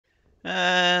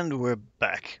And we're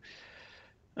back.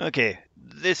 Okay,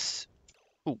 this...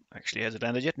 Oh, actually, has it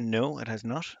landed yet? No, it has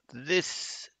not.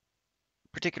 This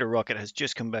particular rocket has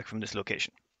just come back from this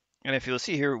location. And if you'll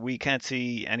see here, we can't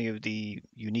see any of the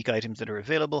unique items that are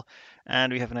available,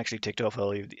 and we haven't actually ticked off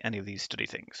any of these study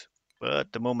things.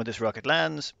 But the moment this rocket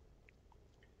lands,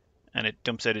 and it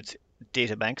dumps out its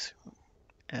data banks,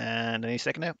 and any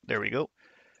second now, there we go.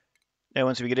 Now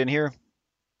once we get in here,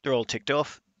 they're all ticked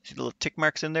off. See the little tick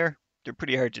marks in there? They're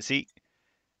pretty hard to see.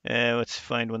 Let's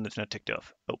find one that's not ticked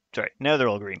off. Oh, sorry. Now they're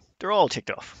all green. They're all ticked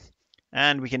off.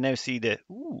 And we can now see the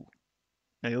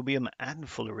niobium and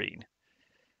fulerine.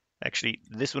 Actually,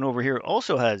 this one over here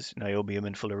also has niobium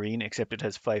and fulerine, except it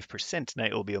has 5%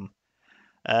 niobium.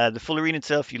 The fulerine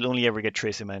itself, you'll only ever get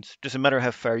trace amounts. Doesn't matter how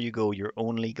far you go, you're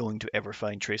only going to ever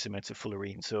find trace amounts of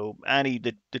fulerine. So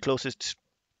the closest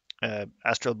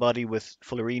astral body with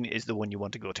fulerine is the one you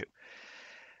want to go to.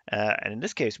 And in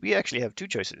this case, we actually have two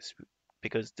choices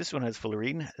because this one has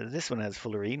fulerine,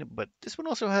 but this one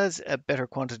also has a better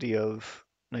quantity of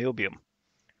niobium.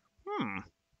 Hmm.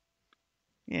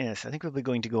 Yes, I think we'll be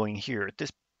going here.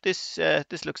 This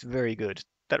looks very good.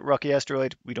 That rocky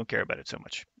asteroid, we don't care about it so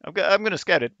much. I'm going to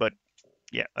scout it, but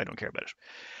yeah, I don't care about it.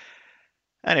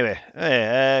 Anyway,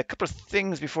 a couple of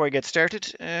things before I get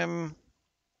started.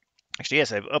 Actually,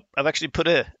 yes, I've actually put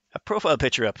a profile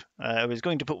picture up. I was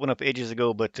going to put one up ages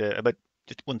ago, but about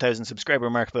the 1,000 subscriber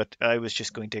mark, but I was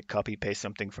just going to copy paste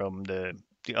something from the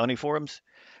Oni forums,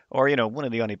 or one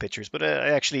of the Oni pictures. But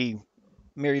I actually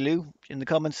Mary Lou in the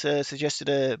comments suggested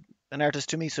an artist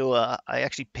to me, so I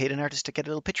actually paid an artist to get a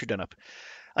little picture done up.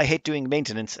 I hate doing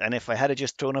maintenance, and if I had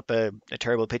just thrown up a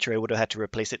terrible picture, I would have had to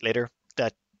replace it later.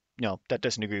 That No, that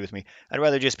doesn't agree with me. I'd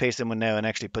rather just pay someone now and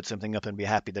actually put something up and be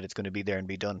happy that it's going to be there and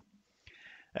be done.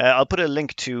 I'll put a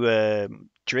link to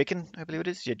Draken, I believe it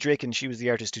is. Yeah, Draken. She was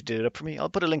the artist who did it up for me. I'll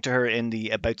put a link to her in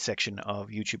the about section of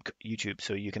YouTube,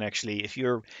 so you can actually, if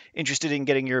you're interested in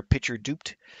getting your picture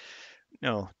duped.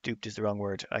 No, duped is the wrong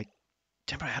word. I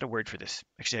remember I had a word for this.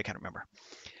 Actually, I can't remember.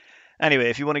 Anyway,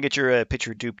 if you want to get your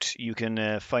picture duped, you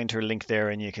can find her link there,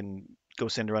 and you can go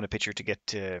send her on a picture to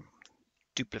get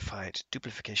duplication.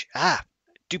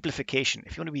 Duplication.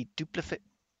 If you want to be duplicated.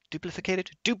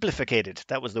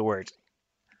 That was the word.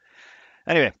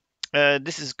 Anyway,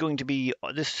 this is going to be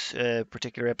this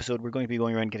particular episode. We're going to be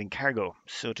going around getting cargo.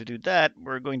 So to do that,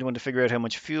 we're going to want to figure out how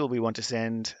much fuel we want to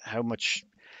send, how much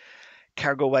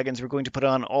cargo wagons we're going to put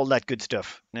on, all that good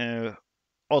stuff. Now,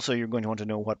 also, you're going to want to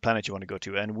know what planet you want to go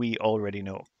to, and we already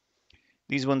know.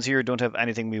 These ones here don't have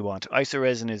anything we want.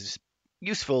 Isoresin is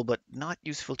useful, but not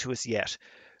useful to us yet.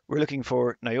 We're looking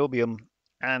for niobium,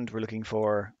 and we're looking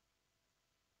for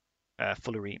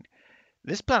fulerine.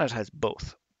 This planet has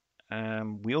both.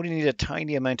 We only need a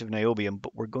tiny amount of niobium,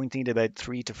 but we're going to need about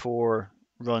 3 to 4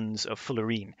 runs of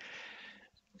fulerine.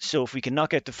 So if we can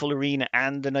knock out the fulerine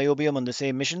and the niobium on the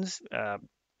same missions,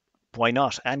 why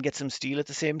not? And get some steel at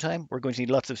the same time. We're going to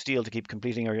need lots of steel to keep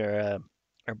completing our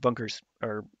bunkers,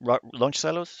 our launch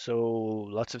silos. So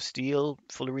lots of steel,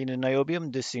 fulerine, and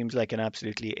niobium. This seems like an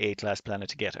absolutely A-class planet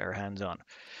to get our hands on.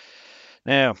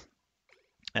 Now,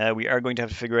 we are going to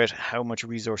have to figure out how much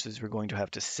resources we're going to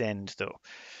have to send, though.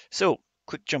 So,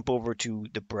 quick jump over to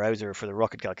the browser for the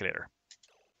rocket calculator.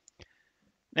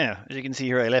 Now, as you can see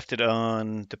here, I left it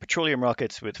on the petroleum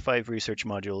rockets with 5 research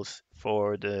modules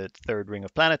for the third ring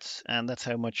of planets, and that's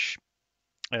how much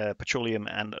petroleum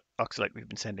and oxalate we've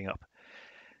been sending up.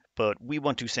 But we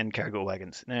want to send cargo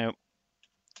wagons. Now,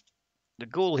 the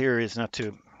goal here is not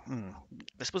to,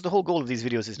 I suppose the whole goal of these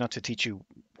videos is not to teach you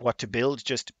what to build,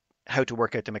 just how to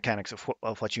work out the mechanics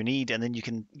of what you need, and then you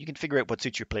can figure out what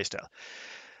suits your playstyle.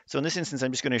 So in this instance,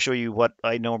 I'm just going to show you what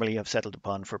I normally have settled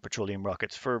upon for petroleum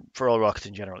rockets, for all rockets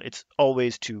in general. It's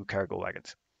always 2 cargo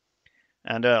wagons.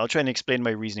 And I'll try and explain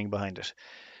my reasoning behind it.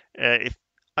 If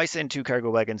I send 2 cargo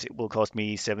wagons, it will cost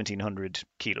me 1,700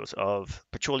 kilos of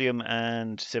petroleum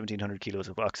and 1,700 kilos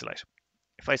of oxalate.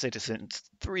 If I say to send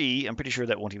 3, I'm pretty sure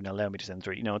that won't even allow me to send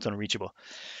 3. No, it's unreachable.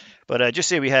 But just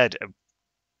say we had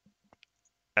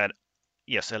a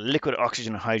liquid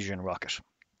oxygen hydrogen rocket.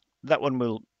 That one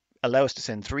will allow us to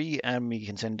send 3, and we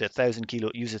can send 1,000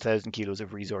 kilos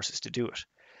of resources to do it.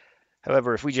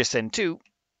 However, if we just send 2,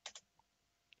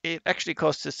 it actually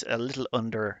costs us a little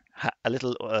over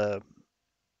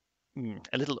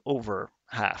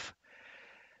half.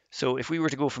 So if we were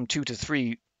to go from 2 to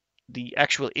 3, the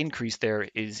actual increase there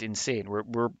is insane.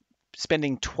 We're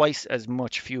spending twice as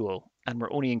much fuel, and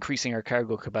we're only increasing our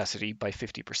cargo capacity by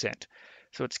 50%.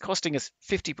 So it's costing us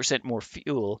 50% more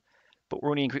fuel, but we're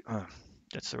only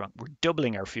that's the wrong. We're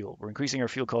doubling our fuel. We're increasing our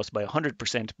fuel cost by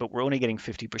 100%, but we're only getting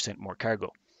 50% more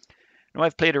cargo. Now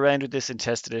I've played around with this and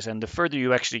tested it, and the further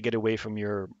you actually get away from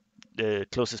the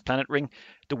closest planet ring,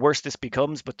 the worse this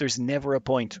becomes. But there's never a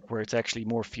point where it's actually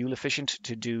more fuel efficient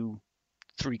to do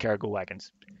 3 cargo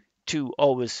wagons. 2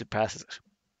 always surpasses it.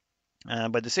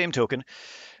 By the same token,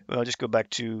 well, I'll just go back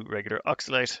to regular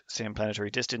oxalite, same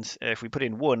planetary distance. If we put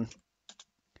in 1, you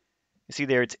see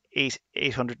there it's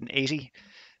 880.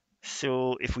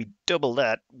 So if we double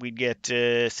that, we'd get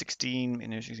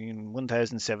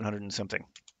 1,700 and something.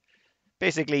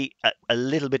 Basically, a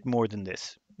little bit more than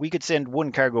this. We could send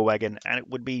 1 cargo wagon and it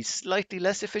would be slightly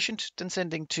less efficient than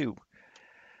sending 2.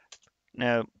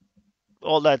 Now,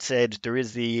 all that said, there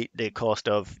is the cost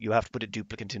of you have to put a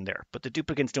duplicant in there, but the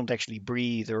duplicants don't actually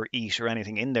breathe or eat or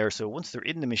anything in there. So once they're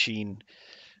in the machine,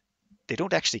 they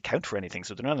don't actually count for anything,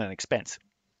 so they're not an expense.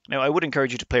 Now, I would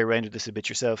encourage you to play around with this a bit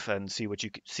yourself and see what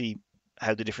you see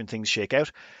how the different things shake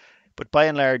out. But by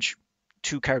and large,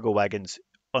 2 cargo wagons,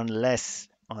 unless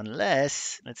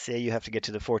let's say you have to get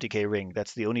to the 40k ring.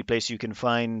 That's the only place you can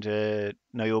find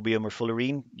niobium or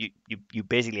fulerine. You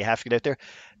basically have to get out there.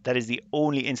 That is the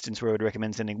only instance where I would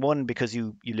recommend sending 1 because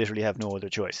you literally have no other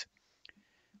choice.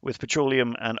 With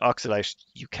petroleum and oxalite,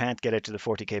 you can't get out to the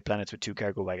 40k planets with 2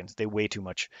 cargo wagons. They weigh too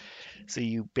much. So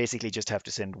you basically just have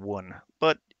to send 1.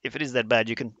 But if it is that bad,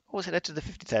 you can always head out to the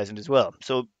 50,000 as well.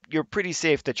 So you're pretty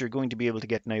safe that you're going to be able to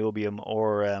get niobium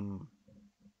or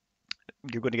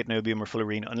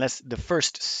fulerine unless the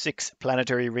first 6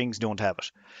 planetary rings don't have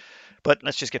it. But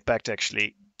let's just get back to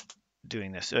actually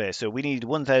doing this. Okay, so we need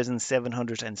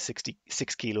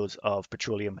 1,766 kilos of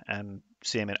petroleum and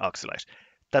same in oxalite.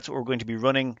 That's what we're going to be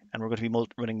running, and we're going to be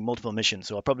running multiple missions.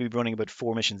 So I'll probably be running about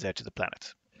 4 missions out to the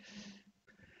planet.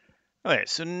 Okay,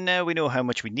 so now we know how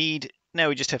much we need. Now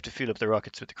we just have to fill up the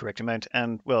rockets with the correct amount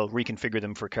and, well, reconfigure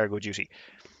them for cargo duty.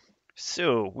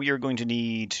 So we are going to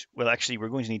need, well, actually, we're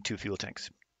going to need 2 fuel tanks.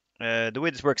 The way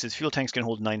this works is fuel tanks can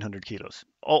hold 900 kilos.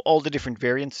 All the different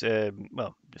variants,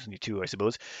 well, there's only 2, I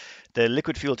suppose. The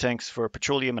liquid fuel tanks for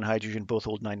petroleum and hydrogen both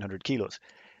hold 900 kilos.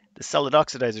 The solid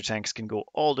oxidizer tanks can go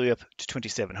all the way up to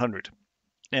 2,700.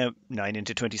 Now, 9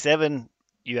 into 27,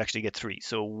 you actually get 3.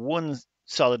 So 1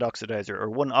 solid oxidizer or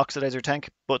 1 oxidizer tank,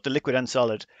 both the liquid and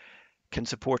solid, can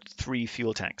support 3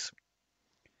 fuel tanks.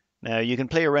 Now, you can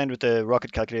play around with the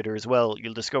rocket calculator as well.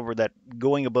 You'll discover that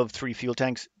going above 3 fuel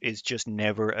tanks is just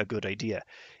never a good idea.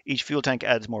 Each fuel tank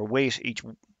adds more weight,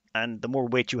 and the more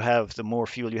weight you have, the more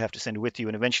fuel you have to send with you,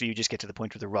 and eventually you just get to the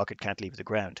point where the rocket can't leave the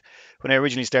ground. When I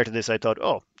originally started this, I thought,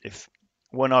 oh, if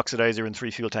 1 oxidizer and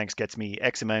 3 fuel tanks gets me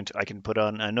X amount, I can put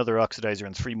on another oxidizer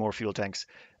and 3 more fuel tanks,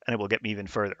 and it will get me even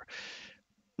further.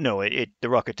 No, the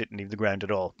rocket didn't leave the ground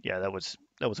at all. Yeah, that was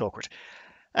awkward.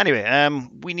 Anyway, we're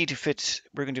going to fit,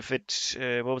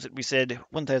 what was it? We said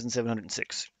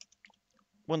 1,706.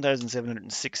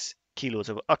 1,706 kilos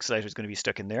of oxalate is going to be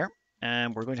stuck in there.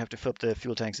 And we're going to have to fill up the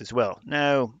fuel tanks as well.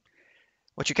 Now,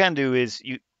 what you can do is,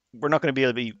 we're not going to be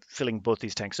able to be filling both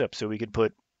these tanks up. So we could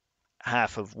put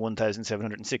half of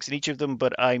 1,706 in each of them,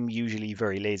 but I'm usually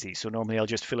very lazy. So normally I'll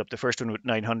just fill up the first one with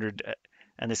 900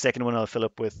 and the second one I'll fill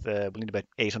up with, we'll need about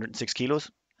 806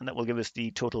 kilos. And that will give us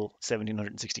the total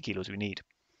 1,760 kilos we need.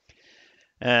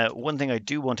 One thing I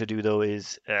do want to do though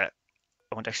is I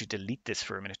want to actually delete this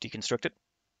for a minute, deconstruct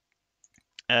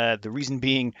it. The reason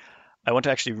being, I want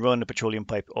to actually run a petroleum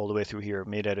pipe all the way through here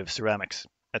made out of ceramics.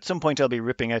 At some point I'll be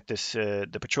ripping out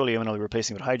the petroleum and I'll be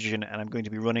replacing it with hydrogen, and I'm going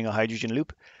to be running a hydrogen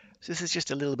loop. So this is just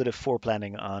a little bit of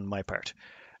foreplanning on my part.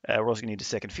 We're also going to need a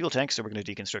second fuel tank, so we're going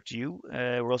to deconstruct you.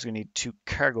 We're also going to need 2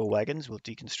 cargo wagons. We'll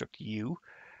deconstruct you.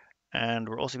 And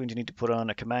we're also going to need to put on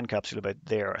a command capsule about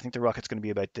there. I think the rocket's going to be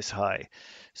about this high.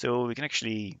 So we can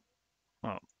actually,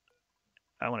 well,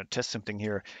 I want to test something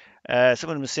here.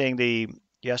 Someone was saying the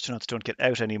astronauts don't get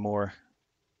out anymore.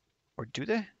 Or do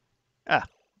they? Ah,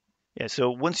 yeah,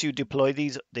 so once you deploy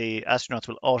these, the astronauts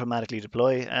will automatically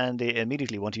deploy and they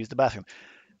immediately want to use the bathroom.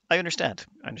 I understand.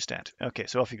 Okay,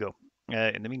 so off you go.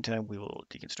 In the meantime, we will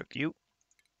deconstruct you.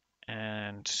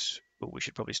 And we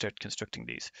should probably start constructing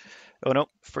these. Oh no,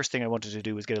 first thing I wanted to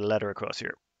do was get a ladder across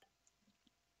here.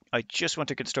 I just want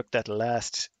to construct that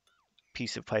last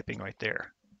piece of piping right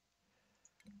there.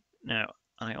 Now,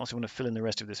 I also want to fill in the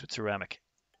rest of this with ceramic.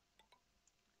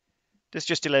 This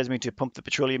just allows me to pump the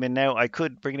petroleum in now. I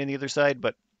could bring it in the other side,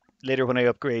 but later when I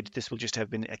upgrade, this will just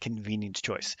have been a convenient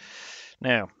choice.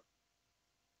 Now,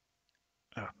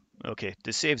 okay,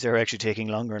 the saves are actually taking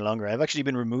longer and longer. I've actually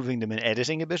been removing them and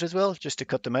editing a bit as well, just to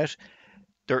cut them out.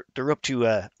 They're up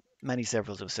to many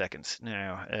severals of seconds.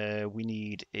 Now, we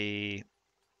need a...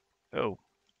 Oh,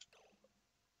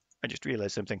 I just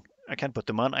realized something. I can't put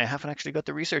them on. I haven't actually got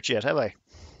the research yet, have I?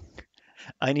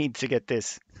 I need to get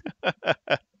this.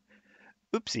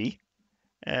 Oopsie.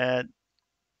 Uh,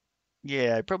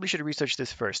 yeah, I probably should have researched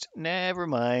this first. Never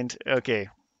mind. Okay,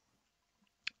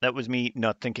 that was me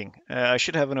not thinking. I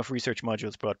should have enough research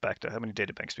modules brought back to how many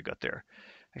databanks we got there.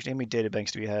 Actually, how many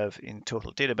databanks do we have in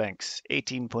total? Databanks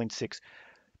 18.6.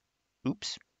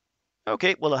 Oops.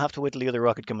 Okay, well, I'll have to wait till the other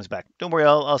rocket comes back. Don't worry,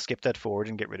 I'll skip that forward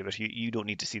and get rid of it. You don't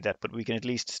need to see that, but we can at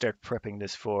least start prepping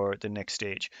this for the next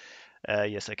stage.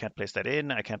 Yes, I can't place that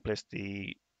in. I can't place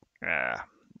the... Ah,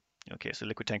 okay, so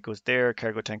liquid tank goes there,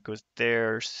 cargo tank goes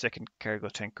there, second cargo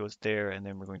tank goes there, and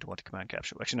then we're going to want a command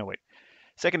capsule. Actually, no, wait.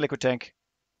 Second liquid tank,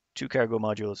 two cargo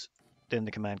modules, then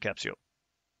the command capsule.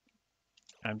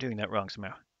 I'm doing that wrong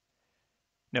somehow.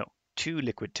 No, two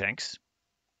liquid tanks,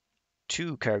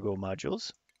 two cargo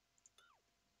modules.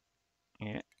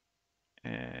 Yeah.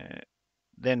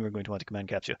 Then we're going to want a command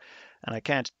capsule. And I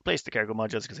can't place the cargo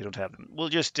modules because I don't have them. We'll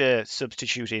just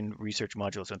substitute in research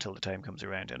modules until the time comes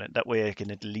around, and that way I can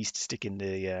at least stick in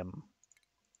the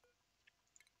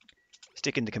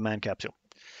command capsule.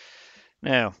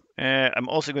 Now, I'm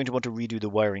also going to want to redo the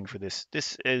wiring for this.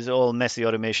 This is all messy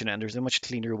automation, and there's a much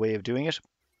cleaner way of doing it.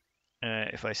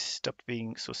 If I stopped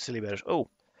being so silly about it. Oh,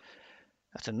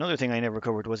 that's another thing I never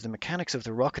covered was the mechanics of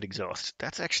the rocket exhaust.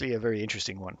 That's actually a very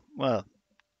interesting one. Well,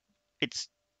 it's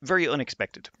very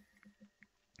unexpected.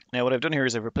 Now, what I've done here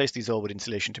is I've replaced these all with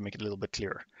insulation to make it a little bit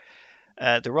clearer.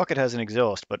 The rocket has an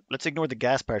exhaust, but let's ignore the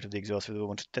gas part of the exhaust for the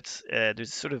moment.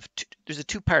 There's sort of there's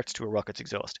two parts to a rocket's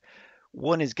exhaust.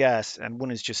 One is gas, and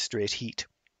one is just straight heat.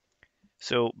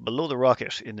 So below the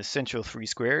rocket, in the central three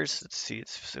squares, let's see,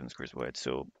 it's 7 squares wide.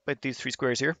 So about these three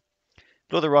squares here,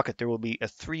 below the rocket, there will be a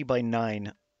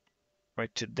 3x9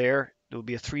 right to there. There will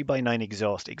be a 3x9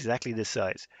 exhaust, exactly this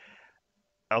size.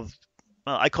 Of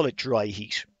well, I call it dry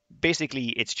heat. Basically,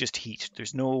 it's just heat.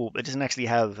 It doesn't actually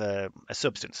have a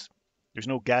substance. There's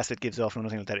no gas that gives off or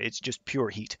nothing like that. It's just pure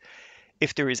heat.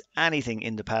 If there is anything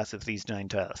in the path of these 9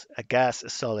 tiles, a gas, a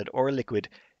solid, or a liquid,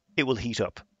 it will heat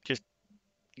up.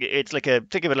 It's like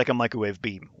think of it like a microwave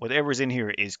beam. Whatever's in here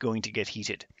is going to get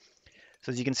heated.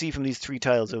 So as you can see from these 3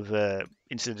 tiles of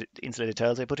insulated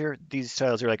tiles I put here, these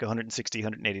tiles are like 160,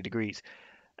 180 degrees.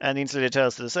 And the insulated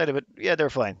tiles to the side of it, yeah, they're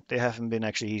fine. They haven't been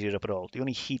actually heated up at all. The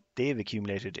only heat they've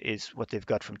accumulated is what they've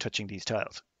got from touching these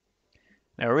tiles.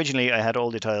 Now, originally, I had all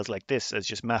the tiles like this as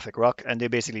just mafic rock, and they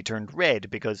basically turned red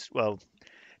because, well,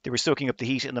 they were soaking up the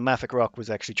heat, and the mafic rock was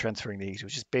actually transferring the heat. It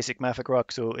was just basic mafic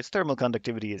rock, so its thermal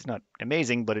conductivity is not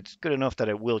amazing, but it's good enough that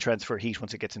it will transfer heat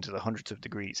once it gets into the hundreds of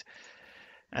degrees.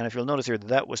 And if you'll notice here,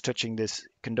 that was touching this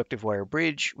conductive wire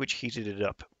bridge, which heated it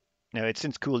up. Now, it's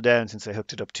since cooled down since I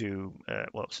hooked it up to,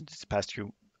 well, since it's passed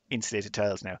through insulated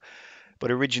tiles now.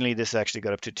 But originally, this actually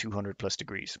got up to 200 plus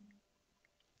degrees.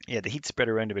 Yeah, the heat spread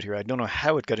around a bit here. I don't know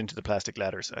how it got into the plastic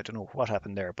ladders. I don't know what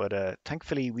happened there, but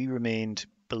thankfully we remained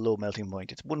below melting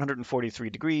point. It's 143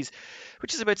 degrees,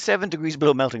 which is about 7 degrees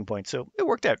below melting point, so it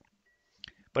worked out.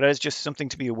 But as just something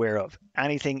to be aware of,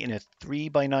 anything in a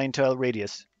 3x9 tile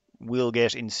radius will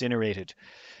get incinerated.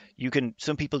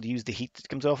 Some people use the heat that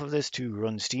comes off of this to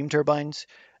run steam turbines,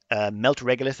 melt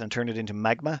regolith and turn it into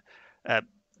magma, uh,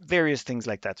 various things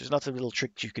like that. There's lots of little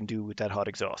tricks you can do with that hot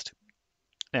exhaust.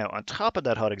 Now, on top of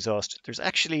that hot exhaust, there's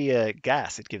actually a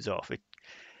gas it gives off.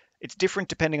 It's different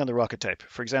depending on the rocket type.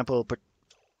 For example,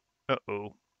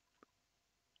 uh-oh,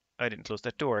 I didn't close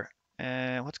that door.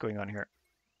 What's going on here?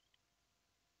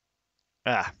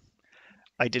 Ah,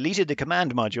 I deleted the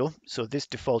command module, so this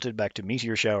defaulted back to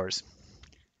meteor showers.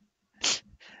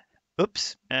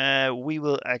 Oops. We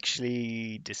will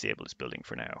actually disable this building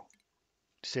for now.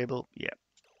 Disable? Yeah.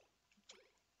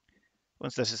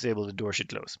 Once that's disabled, the door should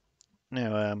close.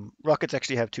 Now, rockets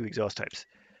actually have two exhaust types.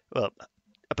 Well,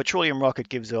 a petroleum rocket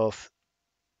gives off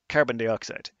carbon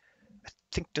dioxide.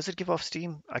 Does it give off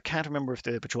steam? I can't remember if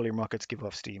the petroleum rockets give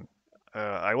off steam.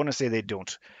 I want to say they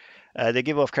don't. They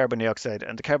give off carbon dioxide,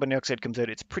 and the carbon dioxide comes out.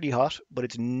 It's pretty hot, but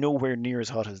it's nowhere near as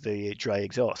hot as the dry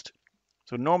exhaust.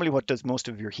 So normally what does most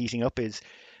of your heating up is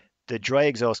the dry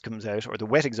exhaust comes out, or the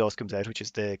wet exhaust comes out, which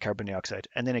is the carbon dioxide,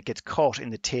 and then it gets caught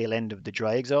in the tail end of the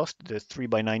dry exhaust, the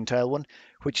 3x9 tile one,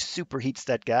 which superheats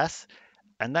that gas,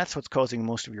 and that's what's causing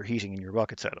most of your heating in your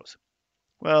rocket silos.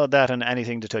 Well, that and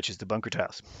anything that touches the bunker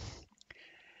tiles.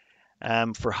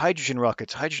 For hydrogen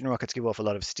rockets give off a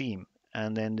lot of steam,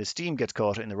 and then the steam gets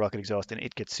caught in the rocket exhaust and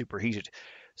it gets superheated.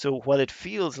 So while it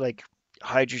feels like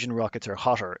hydrogen rockets are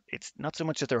hotter, it's not so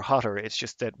much that they're hotter, it's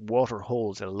just that water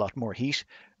holds a lot more heat,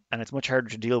 and it's much harder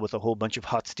to deal with a whole bunch of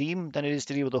hot steam than it is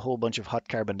to deal with a whole bunch of hot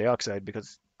carbon dioxide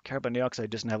because carbon dioxide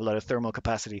doesn't have a lot of thermal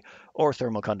capacity or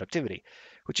thermal conductivity,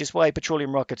 which is why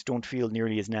petroleum rockets don't feel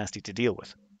nearly as nasty to deal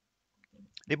with.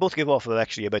 They both give off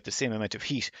actually about the same amount of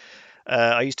heat.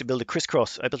 I used to build a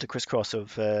crisscross. I built a crisscross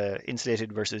of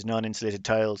insulated versus non-insulated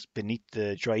tiles beneath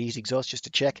the dry heat exhaust just to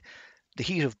check. The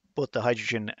heat of both the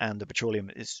hydrogen and the petroleum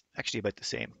is actually about the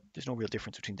same. There's no real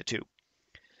difference between the two.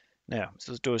 Now,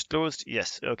 so those doors closed.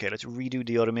 Yes. Okay, let's redo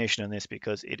the automation on this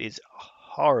because it is a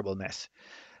horrible mess.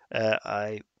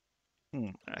 Actually,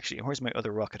 where's my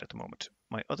other rocket at the moment?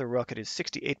 My other rocket is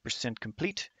 68%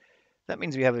 complete. That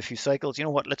means we have a few cycles. You know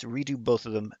what? Let's redo both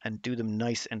of them and do them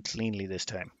nice and cleanly this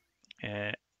time.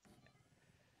 Uh,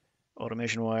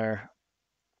 Automation wire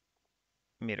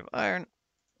made of iron.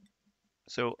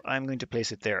 So I'm going to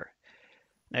place it there.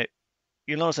 Now,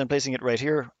 you'll notice I'm placing it right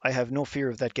here. I have no fear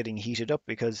of that getting heated up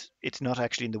because it's not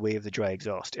actually in the way of the dry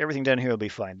exhaust. Everything down here will be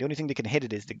fine. The only thing that can hit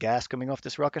it is the gas coming off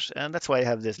this rocket, and that's why I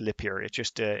have this lip here. It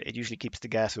just it usually keeps the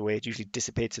gas away. It usually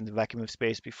dissipates in the vacuum of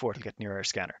space before it'll get near our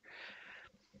scanner.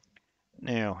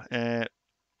 Now,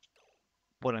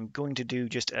 what I'm going to do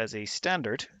just as a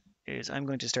standard is I'm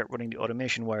going to start running the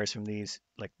automation wires from these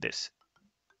like this.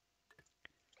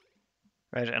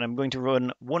 Right, and I'm going to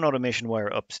run one automation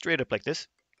wire up straight up like this.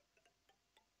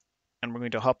 And we're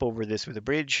going to hop over this with a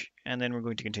bridge, and then we're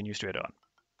going to continue straight on.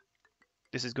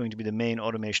 This is going to be the main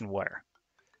automation wire.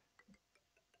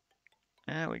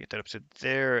 And we get that up to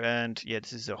there, and yeah,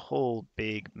 this is a whole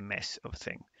big mess of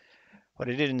thing. What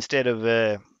I did instead of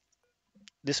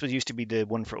this was used to be the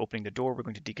one for opening the door. We're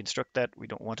going to deconstruct that. We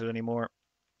don't want it anymore.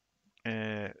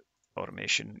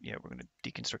 Automation, yeah, we're going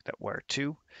to deconstruct that wire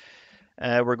too.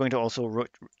 We're going to also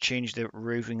change the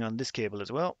routing on this cable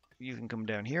as well. You can come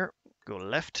down here, go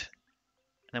left,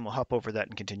 and then we'll hop over that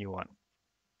and continue on.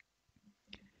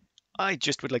 I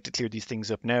just would like to clear these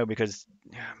things up now because,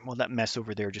 well, that mess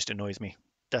over there just annoys me.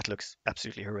 That looks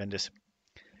absolutely horrendous.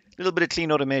 A little bit of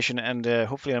clean automation, and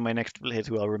hopefully on my next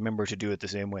playthrough I'll remember to do it the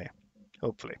same way.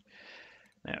 Hopefully.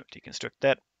 Now, deconstruct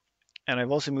that. And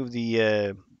I've also moved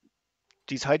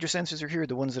these hydro sensors are here,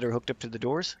 the ones that are hooked up to the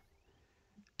doors.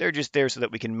 They're just there so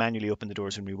that we can manually open the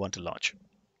doors when we want to launch.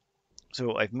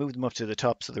 So I've moved them up to the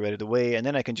top so they're out of the way, and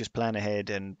then I can just plan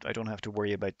ahead, and I don't have to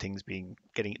worry about things getting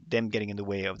in the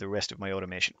way of the rest of my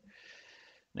automation.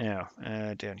 Now,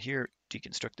 down here,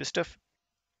 deconstruct this stuff.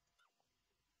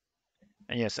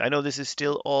 And yes, I know this is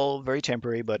still all very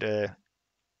temporary, but it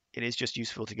is just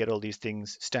useful to get all these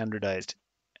things standardized.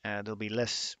 There'll be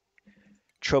less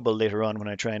trouble later on when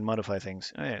I try and modify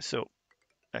things. Oh yeah, so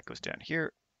that goes down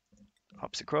here,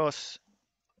 hops across,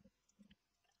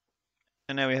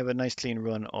 and now we have a nice clean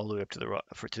run all the way up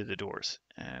to the doors.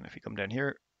 And if we come down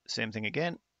here, same thing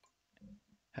again,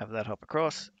 have that hop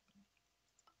across,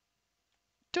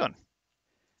 done.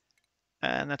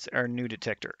 And that's our new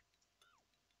detector.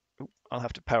 Ooh, I'll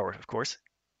have to power it, of course.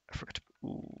 I forgot to.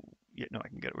 Ooh, yeah, no, I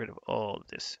can get rid of all of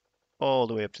this, all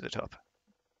the way up to the top.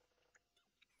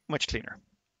 Much cleaner.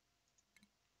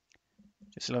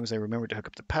 Just as long as I remember to hook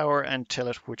up the power and tell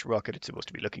it which rocket it's supposed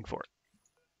to be looking for.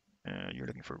 You're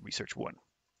looking for research 1.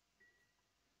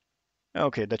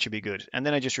 Okay, that should be good. And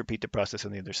then I just repeat the process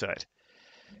on the other side.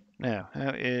 Now, how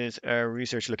is our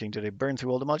research looking? Did I burn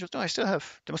through all the modules? No, I still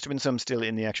have. There must have been some still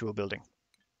in the actual building.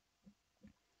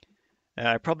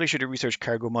 I probably should have researched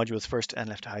cargo modules first and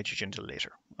left hydrogen until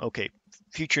later. Okay,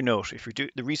 future note. If you do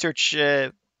the research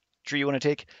tree you want to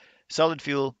take, solid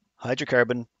fuel,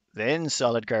 hydrocarbon, then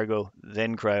solid cargo,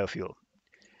 then cryofuel.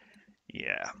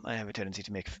 Yeah, I have a tendency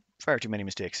to make far too many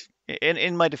mistakes.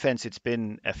 In my defense, it's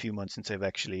been a few months since I've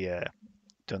actually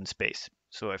done space,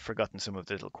 so I've forgotten some of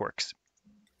the little quirks.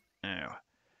 Now,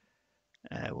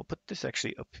 we'll put this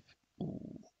actually up.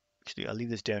 Ooh, actually, I'll leave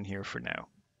this down here for now.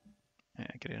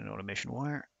 Get in an automation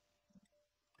wire.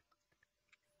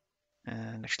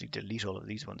 And actually delete all of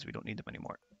these ones. We don't need them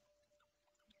anymore.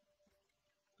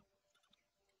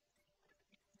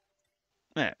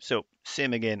 So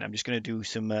same again. I'm just going to do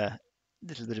some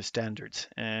little bit of standards.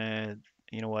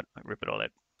 You know what? I rip it all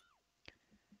out.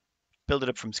 Build it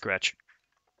up from scratch.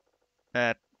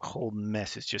 That whole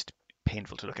mess is just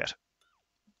painful to look at.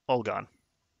 All gone.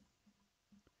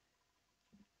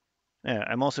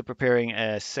 I'm also preparing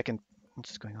a second.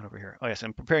 What's going on over here? Oh yes,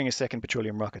 I'm preparing a second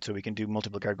petroleum rocket so we can do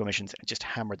multiple cargo missions and just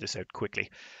hammer this out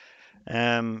quickly.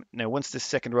 Now, once this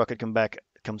second rocket comes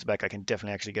back, I can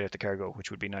definitely actually get out the cargo, which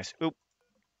would be nice. Oh,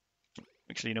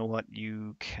 actually, you know what?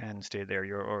 You can stay there.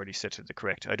 You're already set to the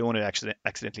correct. I don't want to actually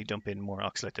accidentally dump in more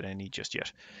oxalate than I need just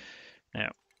yet.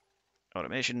 Now,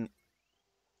 automation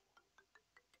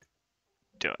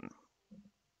done.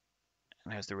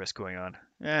 And how's the rest going on?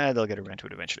 They'll get around to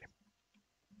it eventually.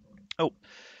 Oh,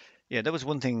 yeah, that was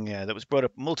one thing that was brought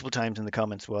up multiple times in the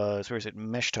comments was,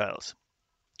 mesh tiles.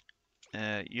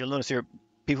 You'll notice here,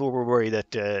 people were worried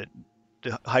that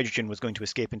the hydrogen was going to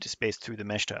escape into space through the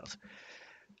mesh tiles.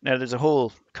 Now, there's a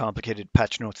whole complicated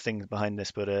patch notes thing behind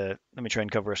this, but let me try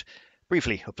and cover it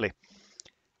briefly, hopefully.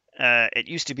 It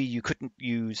used to be you couldn't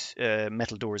use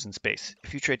metal doors in space.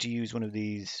 If you tried to use one of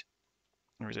these,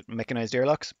 or is it mechanized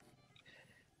airlocks?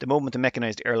 The moment the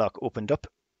mechanized airlock opened up,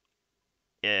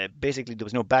 basically there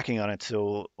was no backing on it,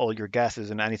 so all your gases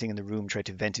and anything in the room tried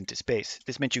to vent into space.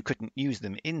 This meant you couldn't use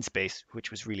them in space, which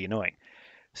was really annoying.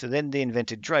 So then they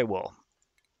invented drywall.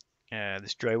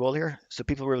 This drywall here. So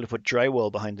people were able to put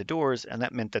drywall behind the doors, and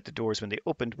that meant that the doors, when they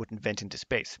opened, wouldn't vent into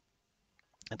space.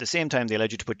 At the same time, they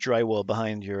allowed you to put drywall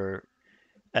behind your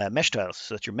mesh tiles,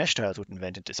 so that your mesh tiles wouldn't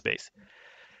vent into space.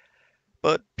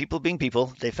 But people being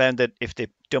people, they found that if they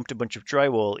dumped a bunch of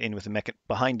drywall in with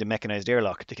behind the mechanized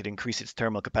airlock, they could increase its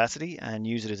thermal capacity and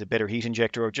use it as a better heat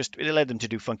injector, or just it allowed them to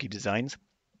do funky designs.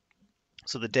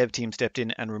 So the dev team stepped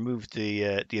in and removed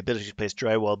the ability to place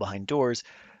drywall behind doors,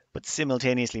 but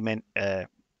simultaneously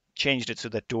changed it so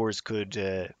that doors could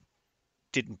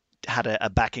didn't had a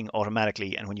backing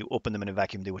automatically, and when you open them in a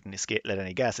vacuum, they wouldn't let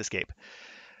any gas escape.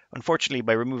 Unfortunately,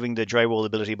 by removing the drywall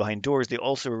ability behind doors, they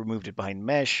also removed it behind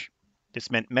mesh.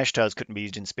 This meant mesh tiles couldn't be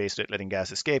used in space without letting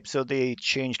gas escape, so they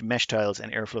changed mesh tiles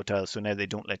and airflow tiles, so now they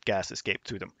don't let gas escape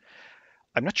through them.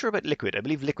 I'm not sure about liquid. I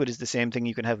believe liquid is the same thing.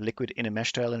 You can have liquid in a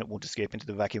mesh tile and it won't escape into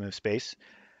the vacuum of space.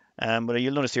 But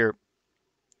you'll notice here,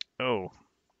 oh,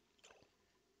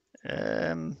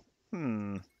 um,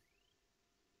 hmm.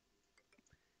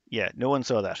 Yeah, no one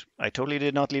saw that. I totally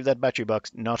did not leave that battery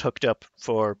box not hooked up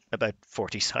for about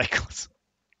 40 cycles.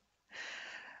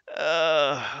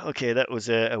 Okay, that was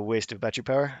a waste of battery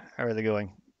power. How are they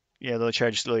going? Yeah, they'll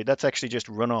charge slowly. That's actually just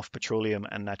runoff petroleum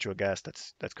and natural gas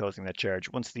that's causing that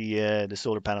charge. Once the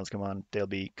solar panels come on, they'll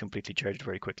be completely charged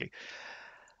very quickly.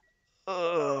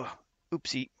 Oh,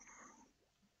 oopsie.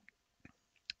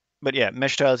 But yeah,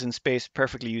 mesh tiles in space,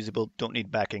 perfectly usable. Don't need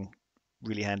backing.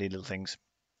 Really handy little things.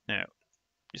 Now,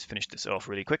 just finish this off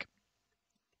really quick.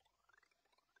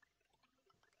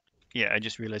 Yeah, I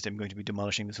just realized I'm going to be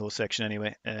demolishing this whole section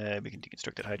anyway. We can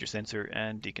deconstruct that hydrosensor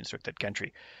and deconstruct that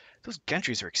gantry. Those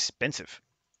gantries are expensive.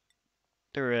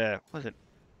 They're, what is it?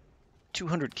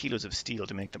 200 kilos of steel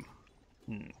to make them.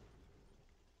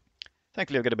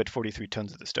 Thankfully, I've got about 43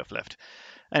 tons of the stuff left.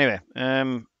 Anyway,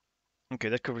 okay,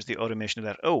 that covers the automation of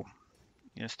that. Oh,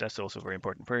 yes, that's also very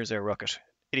important. Where's our rocket?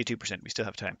 82%. We still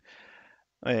have time.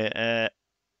 Damn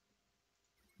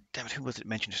it, who was it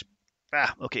mentioned?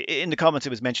 Okay. In the comments, it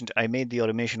was mentioned I made the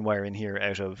automation wire in here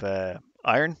out of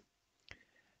iron.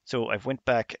 So I've went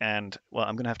back and, well,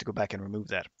 I'm going to have to go back and remove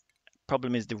that.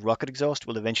 Problem is the rocket exhaust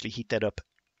will eventually heat that up,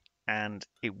 and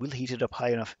it will heat it up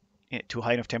high enough to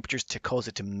high enough temperatures to cause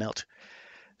it to melt.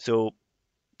 So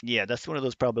yeah, that's one of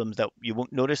those problems that you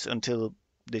won't notice until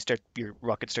your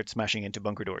rocket starts smashing into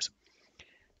bunker doors.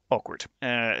 Awkward.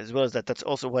 As well as that, that's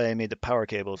also why I made the power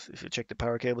cables. If you check the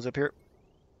power cables up here,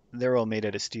 they're all made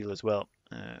out of steel as well.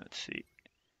 Let's see.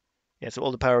 Yeah, so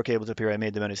all the power cables up here, I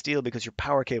made them out of steel because your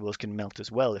power cables can melt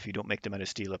as well if you don't make them out of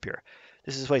steel up here.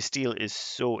 This is why steel is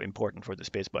so important for the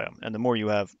space biome, and the more you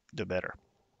have, the better.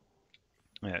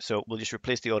 Yeah, so we'll just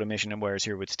replace the automation and wires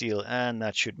here with steel, and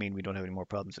that should mean we don't have any more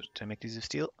problems. Did I make these of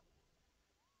steel?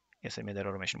 Yes, I made that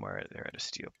automation wire there out of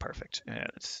steel. Perfect.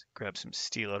 Let's grab some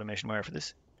steel automation wire for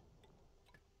this.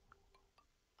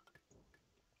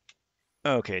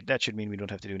 Okay, that should mean we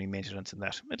don't have to do any maintenance on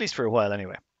that, at least for a while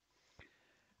anyway.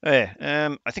 Okay,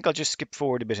 I think I'll just skip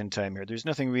forward a bit in time here. There's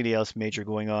nothing really else major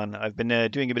going on. I've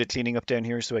been doing a bit of cleaning up down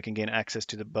here so I can gain access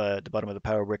to the bottom of the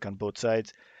power brick on both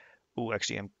sides. Oh,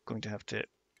 actually, I'm going to have to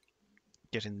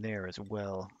get in there as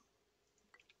well.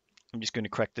 I'm just going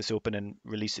to crack this open and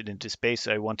release it into space.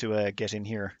 I want to get in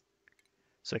here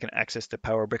so I can access the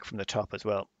power brick from the top as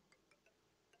well.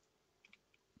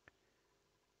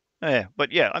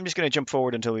 But yeah, I'm just going to jump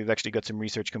forward until we've actually got some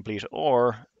research complete,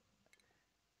 or...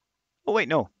 Oh wait,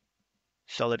 no.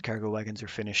 Solid cargo wagons are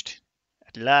finished.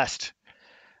 At last.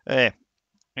 In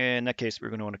that case, we're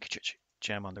going to want to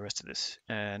jam on the rest of this.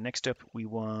 Next up, we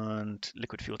want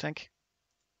liquid fuel tank,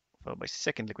 followed by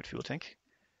second liquid fuel tank,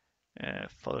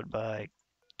 followed by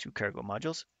 2 cargo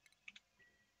modules.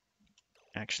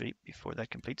 Actually, before that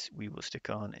completes, we will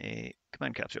stick on a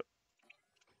command capsule.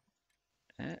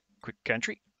 Quick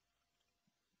gantry.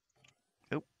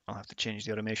 Oh, I'll have to change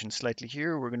the automation slightly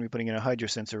here. We're going to be putting in a hydro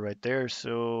sensor right there,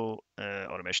 so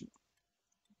automation.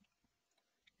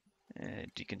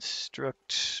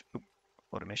 Deconstruct.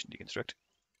 Automation deconstruct.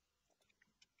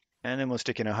 And then we'll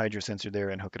stick in a hydro sensor there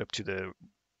and hook it up to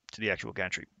the actual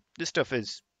gantry. This stuff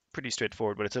is pretty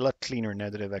straightforward, but it's a lot cleaner now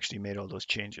that I've actually made all those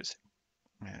changes.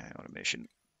 Automation.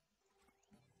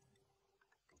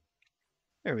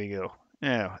 There we go.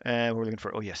 Now, we're looking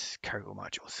for, oh yes, cargo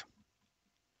modules.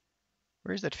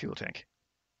 Where's that fuel tank?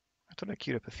 I thought I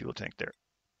queued up a fuel tank there.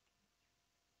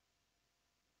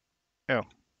 Oh,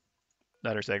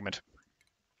 ladder segment.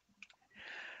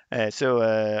 Liquid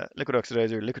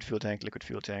oxidizer, liquid fuel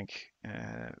tank,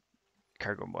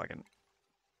 cargo wagon.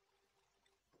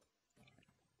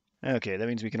 Okay, that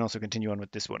means we can also continue on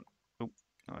with this one. Oh,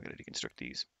 I gotta deconstruct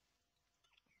these.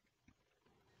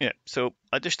 Yeah, so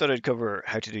I just thought I'd cover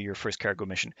how to do your first cargo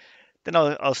mission. Then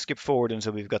I'll skip forward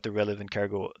until we've got the relevant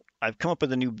cargo. I've come up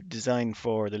with a new design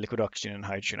for the liquid oxygen and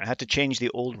hydrogen. I had to change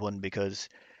the old one because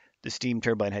the steam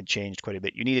turbine had changed quite a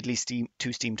bit. You need at least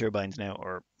two steam turbines now,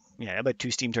 or yeah, about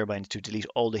two steam turbines to delete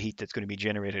all the heat that's going to be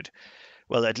generated.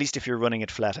 Well, at least if you're running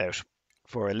it flat out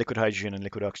for a liquid hydrogen and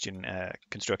liquid oxygen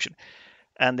construction.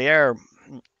 And they are,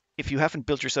 if you haven't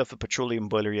built yourself a petroleum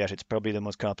boiler yet, it's probably the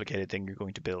most complicated thing you're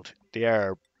going to build. They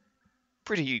are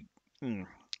pretty. Mm,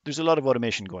 there's a lot of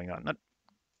automation going on.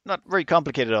 Not very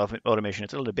complicated automation.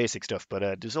 It's a lot of basic stuff,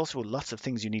 but there's also lots of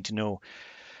things you need to know,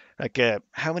 like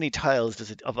how many tiles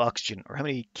does it of oxygen, or how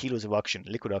many kilos of oxygen,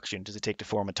 liquid oxygen, does it take to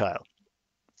form a tile?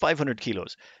 500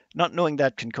 kilos. Not knowing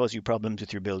that can cause you problems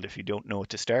with your build if you don't know what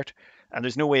to start, and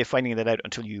there's no way of finding that out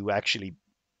until you actually,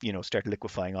 start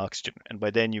liquefying oxygen. And by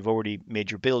then you've already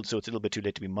made your build, so it's a little bit too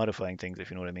late to be modifying things,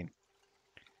 if you know what I mean.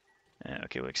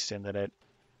 Okay, we'll extend that out.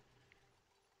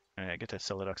 Get that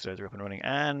solid oxidizer up and running,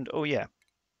 and oh yeah,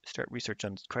 start research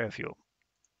on cryofuel.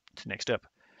 It's next up.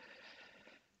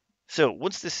 So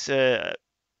once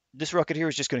this rocket here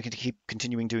is just going to keep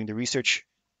continuing doing the research,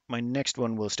 my next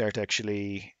one will start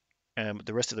actually.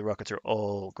 The rest of the rockets are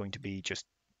all going to be just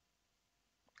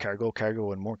cargo,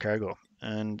 cargo, and more cargo.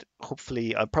 And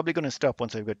hopefully, I'm probably going to stop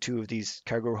once I've got two of these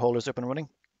cargo haulers up and running.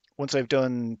 Once I've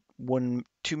done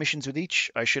two missions with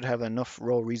each, I should have enough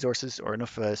raw resources or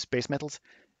enough space metals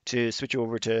to switch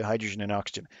over to hydrogen and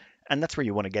oxygen. And that's where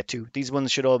you want to get to. These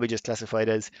ones should all be just classified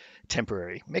as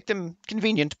temporary. Make them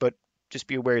convenient, but just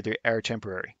be aware they are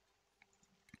temporary.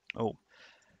 Oh,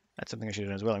 that's something I should have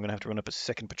done as well. I'm going to have to run up a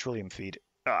second petroleum feed.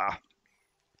 Ah,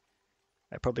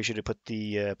 I probably should have put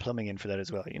the plumbing in for that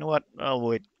as well. You know what? I'll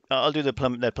wait. I'll do that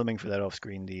plumbing for that off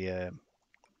screen.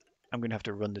 I'm going to have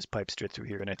to run this pipe straight through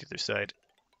here and out the other side.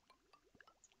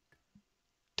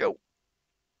 Go.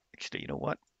 Actually, you know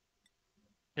what?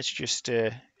 Let's just do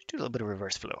a little bit of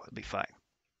reverse flow. It'll be fine.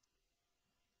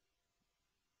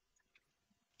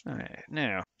 All right,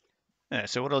 now.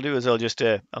 So what I'll do is I'll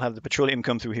have the petroleum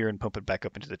come through here and pump it back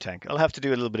up into the tank. I'll have to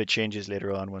do a little bit of changes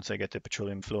later on once I get the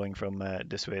petroleum flowing from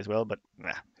this way as well, but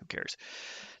who cares?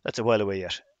 That's a while away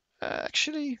yet.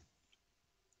 Actually, you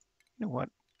know what?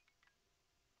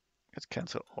 Let's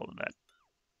cancel all of that.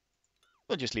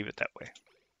 We'll just leave it that way.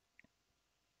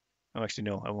 Oh, actually,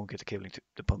 no, I won't get the cabling,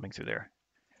 the pumping through there.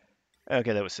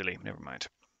 Okay, that was silly. Never mind.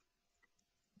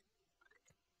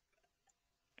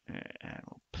 And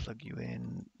we'll plug you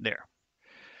in there.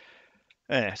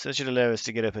 So that should allow us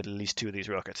to get up at least two of these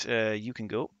rockets. You can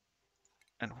go.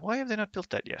 And why have they not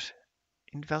built that yet?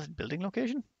 Invalid building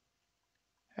location?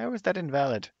 How is that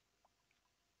invalid?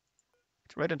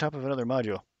 It's right on top of another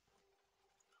module.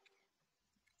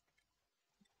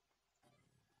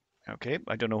 Okay,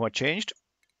 I don't know what changed.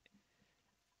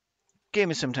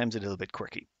 Game is sometimes a little bit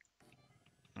quirky.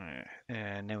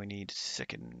 And now we need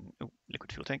second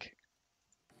liquid fuel tank.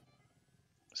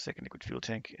 Second liquid fuel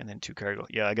tank, and then two cargo.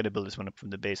 Yeah, I got to build this one up from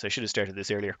the base. I should have started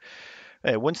this earlier.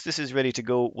 Once this is ready to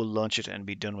go, we'll launch it and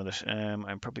be done with it.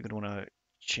 I'm probably going to want to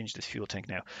change this fuel tank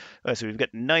now. So we've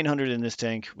got 900 in this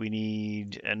tank. We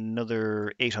need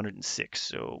another 806.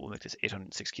 So we'll make this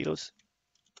 806 kilos.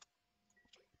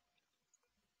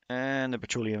 And the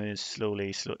petroleum is slow.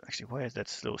 Actually, why is that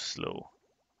slow?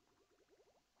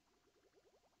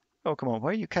 Oh, come on.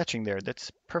 Why are you catching there?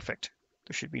 That's perfect.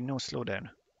 There should be no slowdown.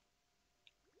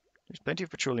 There's plenty of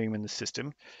petroleum in the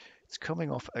system. It's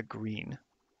coming off a green.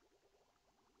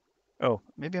 Oh,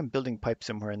 maybe I'm building pipe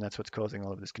somewhere and that's what's causing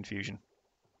all of this confusion.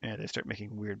 Yeah, they start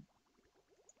making weird.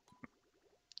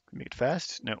 Make it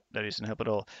fast? No, that doesn't help at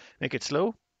all. Make it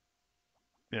slow?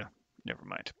 Yeah, never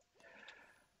mind.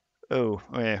 Oh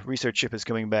yeah, research ship is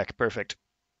coming back. Perfect.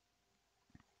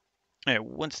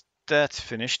 Once that's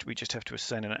finished, we just have to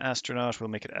assign an astronaut. We'll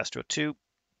make it Astro 2.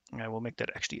 We'll make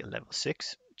that actually a level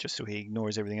 6, just so he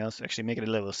ignores everything else. Actually, make it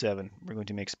a level 7. We're going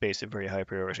to make space a very high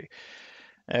priority.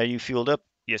 You fueled up?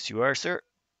 Yes, you are, sir.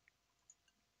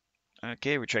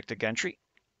 Okay, retract the gantry.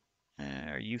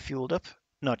 Are you fueled up?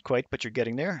 Not quite, but you're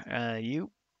getting there.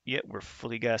 Yeah, we're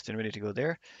fully gassed and ready to go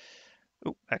there.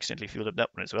 Oh, accidentally fueled up that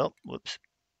one as well. Whoops.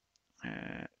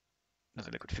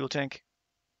 Another liquid fuel tank.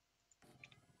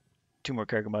 Two more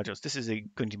cargo modules. This is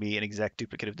going to be an exact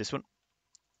duplicate of this one.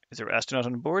 Is there an astronaut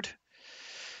on board?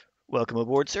 Welcome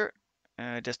aboard, sir.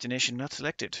 Destination not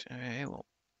selected. Okay, well,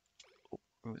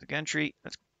 remove the gantry.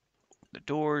 Let's the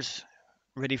doors.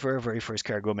 Ready for our very first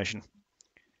cargo mission.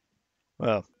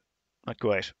 Well, not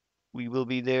quite. We will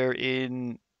be there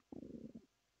in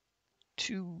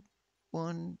 2,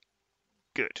 1.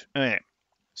 Good. Okay.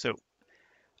 So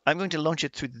I'm going to launch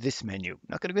it through this menu.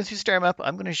 Not going to go through star map.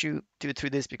 I'm going to do it through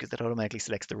this because that automatically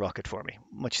selects the rocket for me.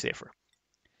 Much safer.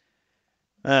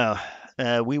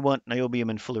 We want niobium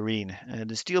and fulerine.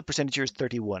 The steel percentage here is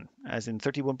 31, as in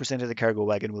 31% of the cargo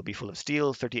wagon will be full of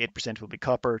steel, 38% will be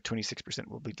copper, 26%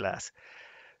 will be glass.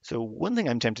 So one thing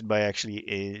I'm tempted by actually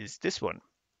is this one.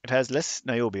 It has less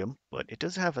niobium, but it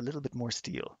does have a little bit more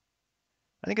steel.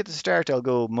 I think at the start I'll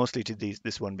go mostly to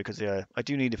this one because I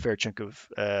do need a fair chunk of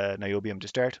niobium to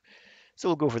start. So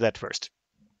we'll go for that first.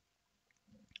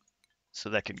 So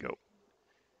that can go.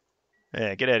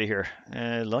 Get out of here.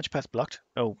 Launch path blocked.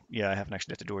 Oh, yeah, I haven't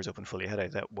actually let the doors open fully, had I?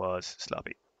 That was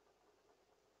sloppy.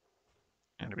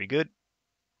 And are we good?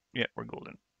 Yeah, we're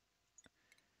golden.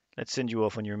 Let's send you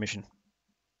off on your mission.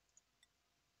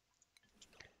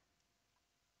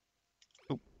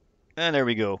 Ooh, and there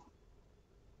we go.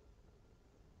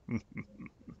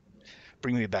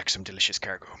 Bring me back some delicious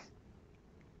cargo.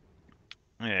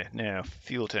 Yeah, now,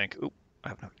 fuel tank. Oh, I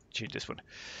have not changed this one.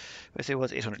 I say it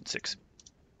was 806.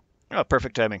 Oh,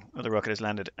 perfect timing. Oh, the rocket has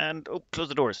landed. And, oh, close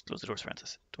the doors. Close the doors,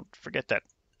 Francis. Don't forget that.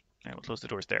 I will close the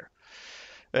doors there.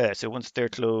 So once they're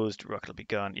closed, rocket will be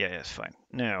gone. Yeah, it's fine.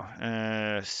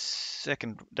 Now,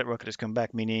 second, that rocket has come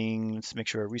back, meaning let's make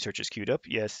sure our research is queued up.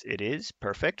 Yes, it is.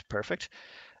 Perfect, perfect.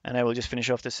 And I will just finish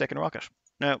off this second rocket.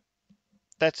 Now,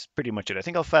 that's pretty much it. I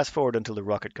think I'll fast forward until the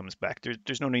rocket comes back.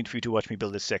 There's no need for you to watch me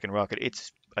build this second rocket.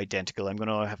 It's identical. I'm going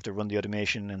to have to run the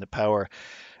automation and the power.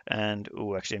 And,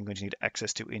 oh, actually, I'm going to need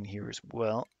access to in here as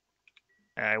well.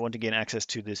 I want to gain access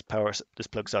to this this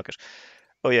plug socket.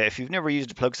 Oh yeah, if you've never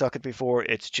used a plug socket before,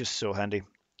 it's just so handy.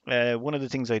 One of the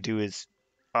things I do is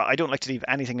I don't like to leave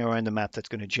anything around the map that's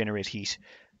going to generate heat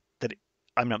that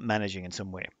I'm not managing in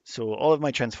some way. So all of my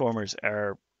transformers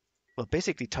are, well,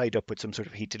 basically tied up with some sort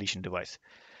of heat deletion device.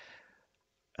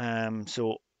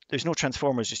 So there's no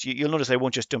transformers. Just you'll notice I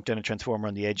won't just dump down a transformer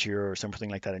on the edge here or something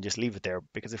like that and just leave it there,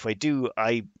 because if I do,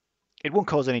 it won't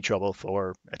cause any trouble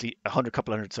for at least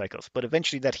couple hundred cycles. But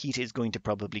eventually that heat is going to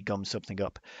probably gum something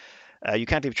up. You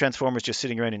can't leave transformers just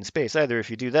sitting around in space either.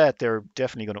 If you do that, they're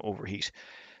definitely going to overheat.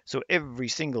 So every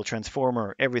single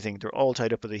transformer, everything, they're all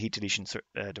tied up with a heat deletion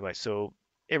device. So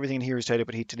everything in here is tied up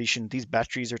with heat deletion. These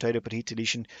batteries are tied up with heat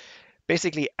deletion.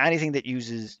 Basically, anything that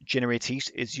generates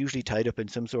heat is usually tied up in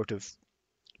some sort of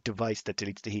device that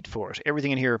deletes the heat for it.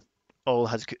 Everything in here all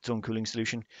has its own cooling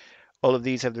solution. All of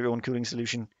these have their own cooling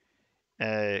solution.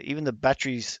 Even the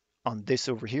batteries on this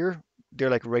over here, they're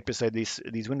like right beside these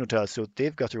window tiles, so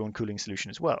they've got their own cooling solution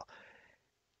as well.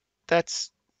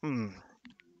 That's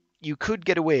you could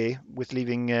get away with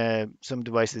leaving some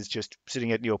devices just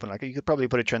sitting out in the open. Like you could probably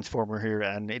put a transformer here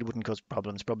and it wouldn't cause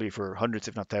problems, probably for hundreds,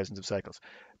 if not thousands of cycles.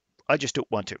 I just don't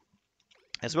want to.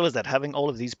 As well as that, having all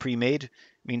of these pre-made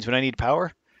means when I need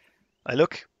power, I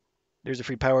look, there's a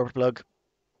free power plug,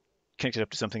 connect it up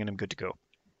to something, and I'm good to go.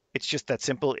 It's just that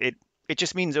simple. It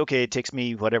just means, okay, it takes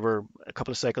me whatever, a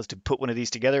couple of cycles to put one of these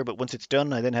together, but once it's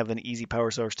done, I then have an easy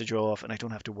power source to draw off, and I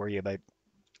don't have to worry about,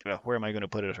 well, where am I going to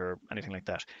put it or anything like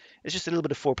that. It's just a little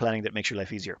bit of foreplanning that makes your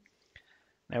life easier.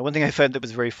 Now, one thing I found that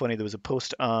was very funny, there was a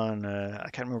post on, I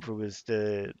can't remember if it was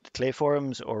the Clay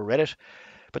forums or Reddit,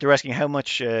 but they were asking how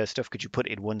much stuff could you put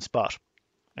in one spot,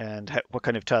 and what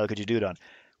kind of tile could you do it on.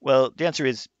 Well, the answer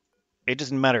is, it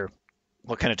doesn't matter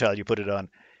what kind of tile you put it on.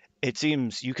 It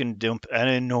seems you can dump an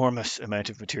enormous amount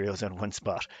of materials on one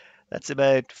spot. That's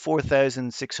about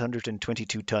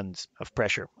 4,622 tons of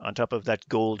pressure on top of that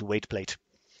gold weight plate.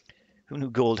 Who knew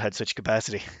gold had such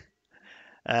capacity?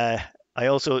 I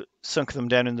also sunk them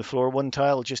down in the floor one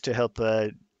tile just to help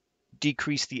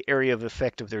decrease the area of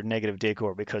effect of their negative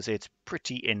decor, because it's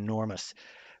pretty enormous.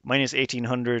 Minus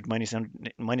 1800, minus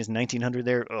 1900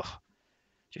 there. Ugh.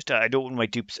 Just I don't want my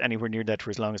dupes anywhere near that for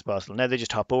as long as possible. Now they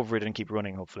just hop over it and keep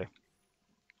running, hopefully.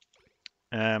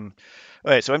 All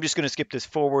right, so I'm just going to skip this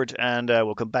forward, and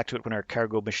we'll come back to it when our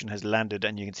cargo mission has landed,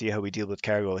 and you can see how we deal with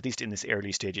cargo, at least in this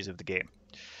early stages of the game.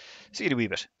 See you in a wee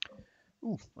bit.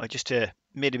 Ooh, I just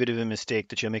made a bit of a mistake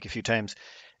that you'll make a few times.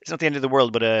 It's not the end of the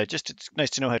world, but it's nice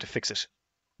to know how to fix it.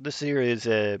 This here is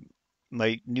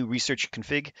my new research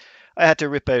config. I had to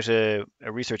rip out a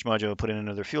research module, put in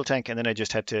another fuel tank, and then I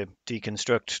just had to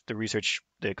deconstruct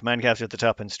the command capsule at the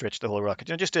top, and stretch the whole rocket.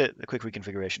 You know, just a quick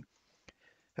reconfiguration.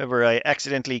 However, I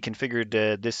accidentally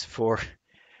configured this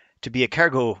to be a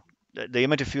cargo the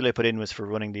amount of fuel I put in was for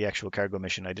running the actual cargo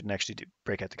mission. I didn't actually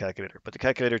break out the calculator, but the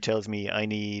calculator tells me I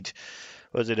need,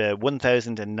 was it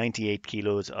 1,098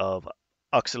 kilos of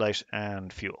oxalate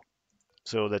and fuel.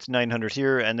 So that's 900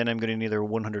 here, and then I'm going to need another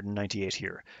 198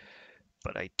 here.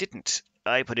 But I didn't.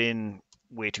 I put in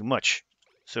way too much.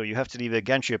 So you have to leave a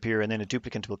gantry up here, and then a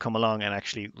duplicant will come along and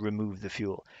actually remove the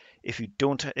fuel. If they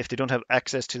don't have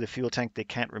access to the fuel tank, they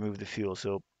can't remove the fuel.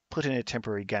 So put in a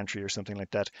temporary gantry or something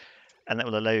like that, and that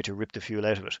will allow you to rip the fuel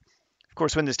out of it. Of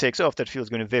course, when this takes off, that fuel is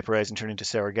going to vaporize and turn into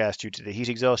sour gas due to the heat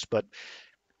exhaust, but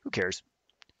who cares?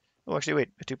 Oh, actually, wait,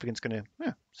 some duplicant's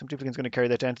going to carry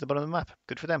that down to the bottom of the map.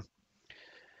 Good for them.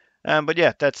 But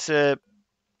yeah, that's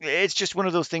it's just one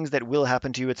of those things that will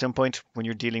happen to you at some point when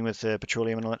you're dealing with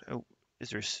petroleum and all that. Oh, is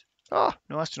there? Oh,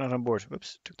 no astronaut on board.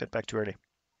 Whoops, took that back too early.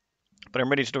 But I'm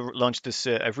ready to launch this.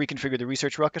 I've reconfigured the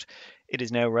research rocket. It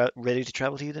is now ready to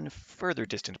travel to even further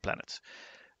distant planets.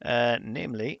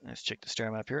 Namely, let's check the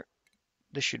star map here.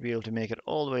 This should be able to make it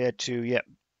all the way out to, yeah,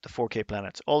 the 4K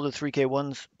planets. All the 3K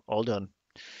ones, all done.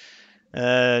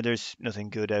 There's nothing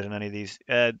good out on any of these.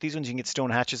 These ones you can get stone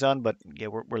hatches on, but yeah,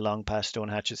 we're long past stone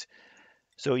hatches.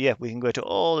 So yeah, we can go to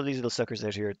all of these little suckers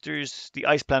out here. There's the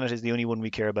ice planet is the only one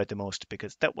we care about the most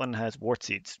because that one has wart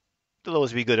seeds. They'll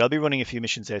always be good. I'll be running a few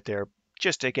missions out there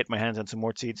just to get my hands on some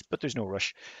wart seeds, but there's no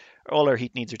rush. All our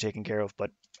heat needs are taken care of, but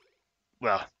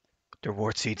well, they're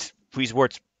wart seeds. These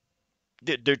warts,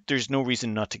 there's no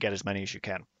reason not to get as many as you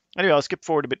can. Anyway, I'll skip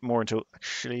forward a bit more until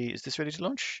actually, is this ready to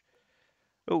launch?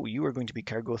 Oh, you are going to be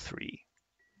cargo 3.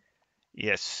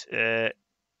 Yes, I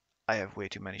have way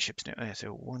too many ships now. So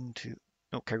 1, 2,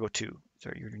 no, cargo 2.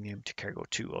 Sorry, you're named to cargo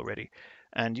 2 already.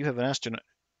 And you have an astronaut,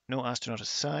 no astronaut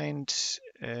assigned.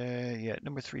 Yeah,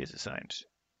 number 3 is assigned.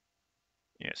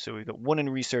 Yeah, so we've got 1 in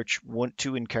research,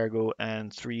 2 in cargo,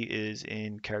 and 3 is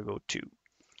in cargo 2.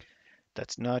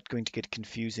 That's not going to get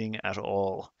confusing at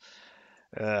all.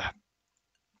 Uh,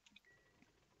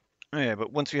 yeah,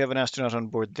 but once we have an astronaut on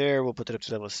board there, we'll put it up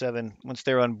to level 7. Once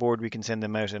they're on board, we can send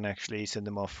them out and actually send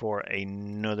them off for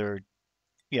another.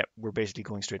 Yeah, we're basically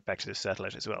going straight back to the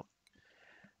satellite as well.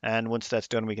 And once that's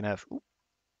done, we can have. Ooh,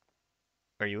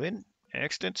 are you in?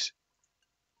 Excellent.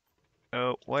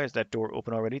 Oh, why is that door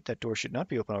open already? That door should not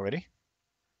be open already.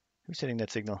 Who's setting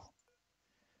that signal?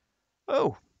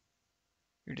 Oh,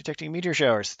 you're detecting meteor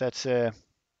showers. That's yeah,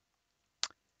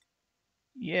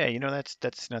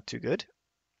 that's not too good.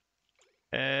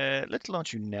 Let's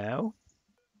launch you now.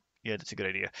 Yeah, that's a good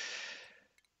idea.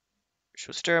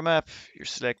 Show star map. You're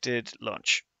selected.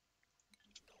 Launch.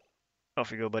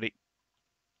 Off you go, buddy.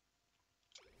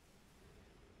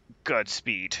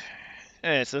 Godspeed.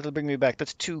 So that'll bring me back.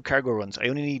 That's 2 cargo runs. I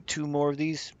only need 2 more of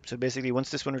these. So basically, once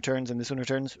this one returns and this one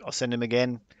returns, I'll send them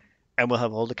again, and we'll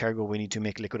have all the cargo we need to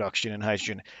make liquid oxygen and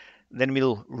hydrogen. Then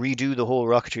we'll redo the whole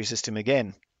rocketry system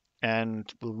again,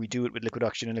 and we'll redo it with liquid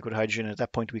oxygen and liquid hydrogen. At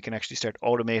that point, we can actually start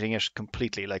automating it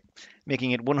completely, like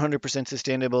making it 100%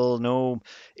 sustainable, no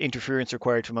interference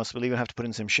required from us. We'll even have to put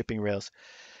in some shipping rails.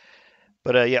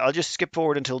 But yeah, I'll just skip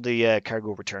forward until the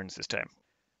cargo returns this time.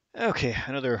 Okay,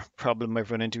 another problem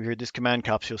I've run into here. This command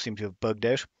capsule seems to have bugged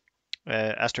out.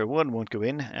 Astra 1 won't go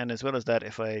in, and as well as that,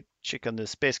 if I check on the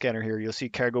space scanner here, you'll see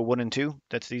cargo 1 and 2.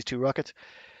 That's these 2 rockets.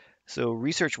 So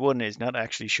research 1 is not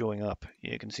actually showing up.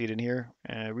 You can see it in here.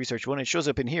 Research 1, it shows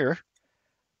up in here,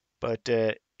 but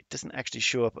it doesn't actually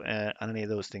show up on any of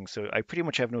those things. So I pretty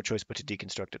much have no choice but to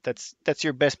deconstruct it. That's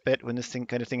your best bet when this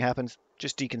kind of thing happens.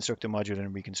 Just deconstruct the module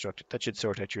and reconstruct it. That should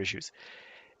sort out your issues.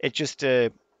 It just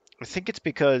I think it's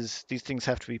because these things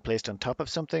have to be placed on top of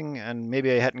something, and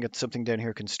maybe I hadn't got something down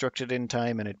here constructed in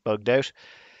time and it bugged out.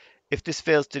 If this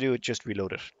fails to do it, just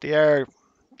reload it. They're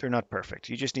not perfect.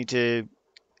 You just need to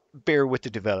bear with the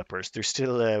developers. They're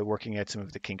still working out some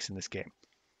of the kinks in this game.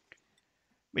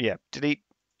 But yeah, delete,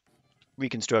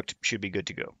 reconstruct should be good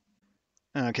to go.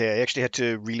 Okay, I actually had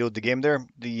to reload the game there.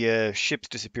 The ships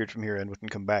disappeared from here and wouldn't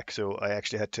come back, so I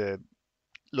actually had to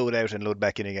load out and load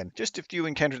back in again. Just if you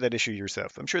encounter that issue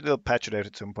yourself. I'm sure they'll patch it out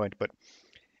at some point, but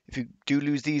if you do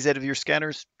lose these out of your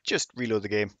scanners, just reload the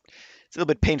game. It's a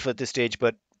little bit painful at this stage,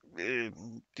 but the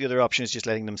other option is just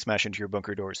letting them smash into your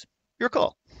bunker doors. Your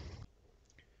call.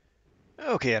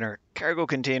 Okay, and our cargo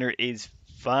container is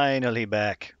finally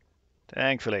back.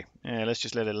 Thankfully. Yeah, let's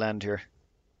just let it land here.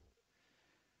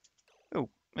 Oh,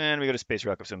 and we got a space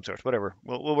rock of some sort. Whatever.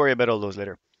 We'll worry about all those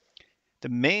later. The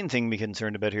main thing we're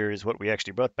concerned about here is what we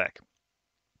actually brought back.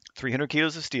 300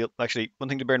 kilos of steel. Actually, one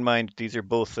thing to bear in mind, these are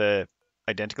both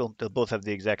identical. They'll both have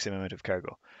the exact same amount of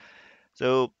cargo.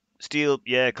 So steel,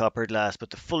 yeah, copper, glass, but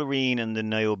the fulerine and the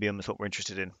niobium is what we're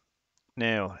interested in.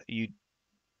 Now, the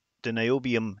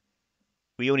niobium,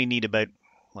 we only need about,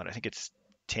 what, I think it's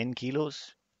 10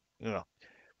 kilos. Well,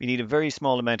 we need a very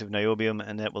small amount of niobium,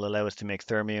 and that will allow us to make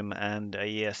thermium. And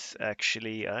yes,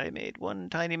 actually, I made one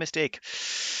tiny mistake.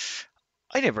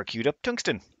 I never queued up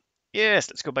tungsten. Yes,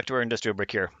 let's go back to our industrial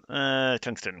brick here.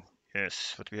 Tungsten.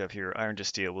 Yes, what do we have here? Iron to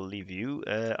steel. We'll leave you.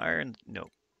 Iron. No,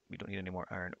 we don't need any more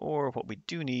iron ore. What we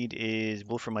do need is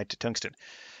wolframite to tungsten.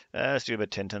 Let's do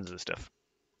about 10 tons of the stuff.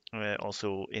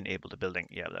 Also enable the building.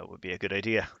 Yeah, that would be a good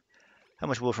idea. How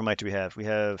much wolframite do we have? We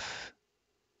have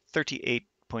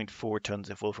 38.4 tons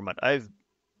of wolframite.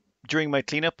 During my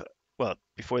cleanup, well,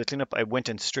 before the cleanup, I went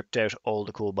and stripped out all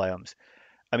the coal biomes.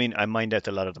 I mean, I mined out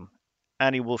a lot of them.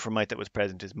 Any wolframite that was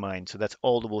present is mine, so that's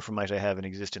all the wolframite I have in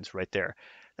existence right there.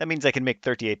 That means I can make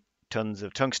 38 tons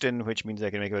of tungsten, which means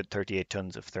I can make about 38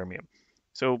 tons of thermium.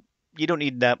 So you don't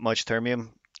need that much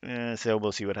thermium, so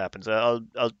we'll see what happens. I'll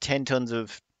 10 tons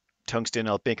of tungsten,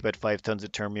 I'll make about 5 tons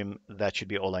of thermium. That should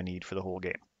be all I need for the whole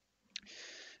game.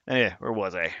 Anyway, where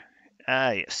was I?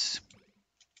 Ah, yes.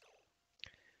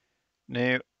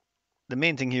 Now, the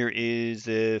main thing here is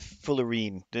the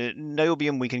fulerine. The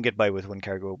niobium we can get by with one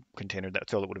cargo container.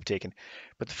 That's all it would have taken.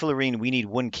 But the fulerine, we need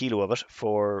 1 kilo of it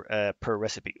for per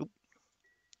recipe. Oop.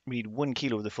 We need 1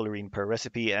 kilo of the fulerine per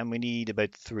recipe, and we need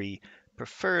about 3,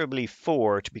 preferably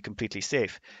 4, to be completely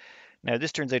safe. Now,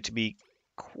 this turns out to be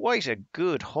quite a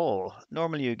good haul.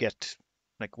 Normally, you get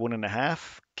like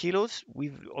 1.5 kilos.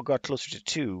 We've got closer to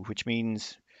 2, which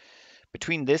means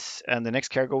between this and the next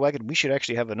cargo wagon, we should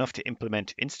actually have enough to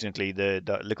implement instantly the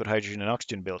liquid hydrogen and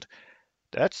oxygen build.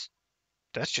 That's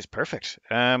that's just perfect.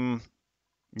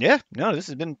 Yeah, no, this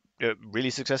has been a really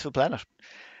successful planet.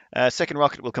 Second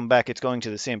rocket will come back. It's going to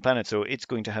the same planet, so it's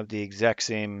going to have the exact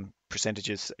same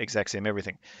percentages, exact same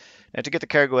everything. Now, to get the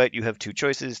cargo out, you have two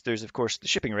choices. There's, of course, the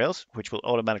shipping rails, which will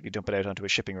automatically dump it out onto a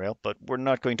shipping rail, but we're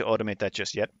not going to automate that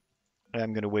just yet.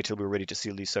 I'm going to wait till we're ready to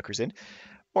seal these suckers in.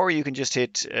 Or you can just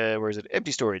hit, where is it?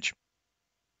 Empty storage.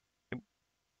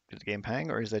 Did the game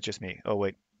hang, or is that just me? Oh,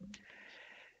 wait.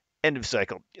 End of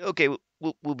cycle. Okay,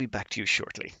 we'll be back to you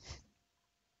shortly.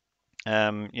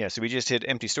 Yeah, so we just hit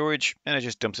empty storage, and it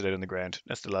just dumps it out on the ground.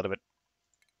 That's a lot of it.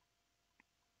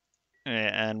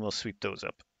 And we'll sweep those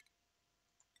up.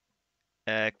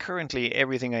 Currently,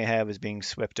 everything I have is being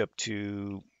swept up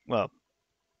to, well,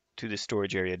 to the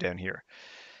storage area down here.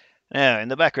 Now, in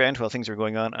the background, while things are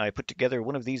going on, I put together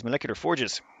one of these molecular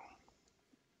forges.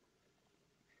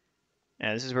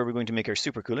 This is where we're going to make our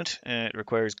supercoolant. It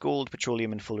requires gold,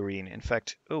 petroleum, and fulerine. In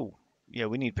fact, oh, yeah,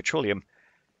 we need petroleum.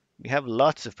 We have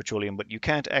lots of petroleum, but you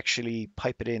can't actually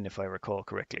pipe it in, if I recall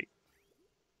correctly.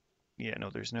 Yeah, no,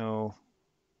 there's no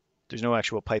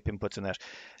actual pipe inputs in that.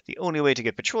 The only way to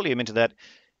get petroleum into that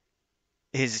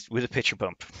is with a pitcher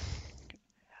pump.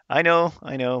 I know.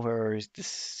 Where is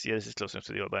this? Yeah, this is close enough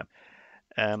to the oil ban.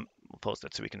 We'll pause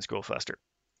that so we can scroll faster.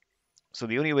 So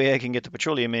the only way I can get the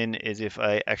petroleum in is if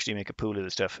I actually make a pool of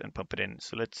the stuff and pump it in.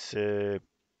 So let's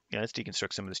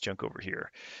deconstruct some of this junk over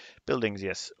here. Buildings,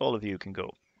 yes, all of you can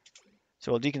go.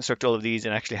 So I'll deconstruct all of these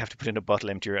and actually have to put in a bottle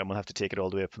emptier, and we'll have to take it all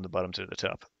the way up from the bottom to the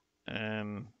top.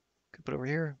 Could put over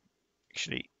here.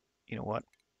 Actually, you know what?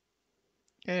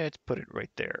 Yeah, let's put it right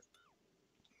there.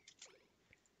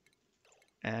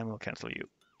 And we'll cancel you.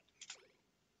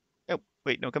 Oh,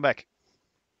 wait, no, come back.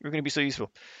 You're going to be so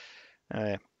useful.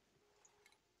 Where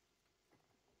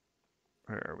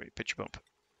are we? Pitch pump.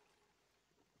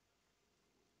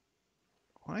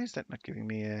 Why is that not giving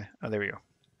me a... Oh, there we go.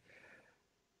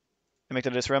 I make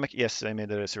that a ceramic? Yes, I made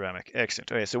that a ceramic.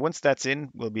 Excellent. Okay, so once that's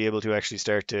in, we'll be able to actually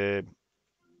start,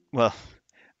 well,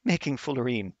 making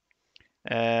fulerine.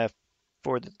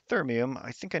 For the thermium,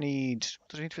 I think I need...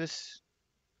 What do I need for this?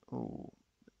 Oh,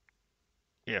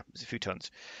 yeah, it's a few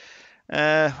tons.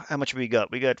 How much have we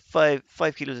got? We got 5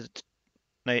 kilos of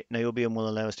niobium will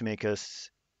allow us to make us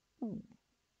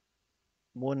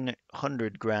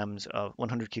 100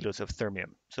 kilos of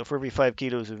thermium. So for every 5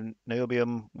 kilos of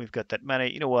niobium, we've got that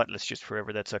many. You know what? Let's just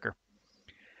forever that sucker.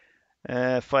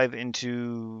 5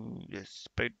 into yes,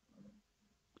 about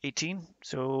 18,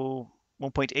 so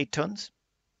 1.8 tons.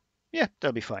 Yeah,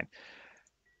 that'll be fine.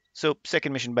 So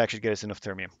second mission back should get us enough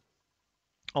thermium.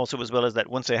 Also, as well as that,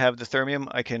 once I have the thermium,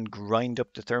 I can grind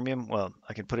up the thermium. Well,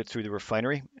 I can put it through the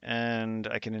refinery, and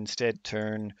I can instead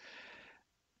turn...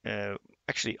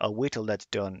 actually, I'll wait till that's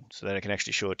done so that I can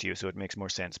actually show it to you so it makes more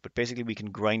sense. But basically, we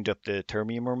can grind up the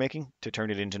thermium we're making to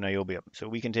turn it into niobium. So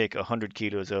we can take 100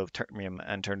 kilos of thermium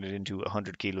and turn it into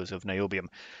 100 kilos of niobium.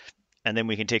 And then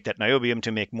we can take that niobium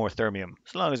to make more thermium,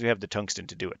 as long as we have the tungsten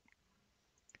to do it.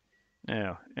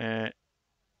 Now,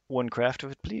 one craft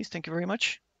of it, please. Thank you very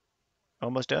much.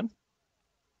 Almost done.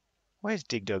 Why is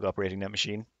Dig Dug operating that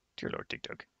machine? Dear Lord, Dig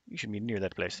Dug. You should be near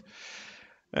that place.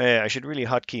 I should really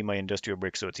hotkey my industrial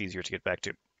brick so it's easier to get back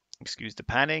to. Excuse the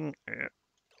panning.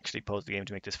 Actually pause the game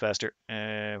to make this faster.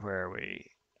 Where are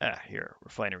we? Here,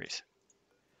 refineries.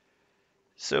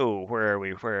 So, where are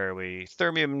we? Where are we?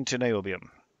 Thermium to niobium.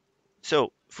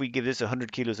 So, if we give this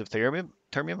 100 kilos of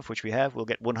thermium, which we have, we'll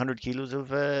get 100 kilos of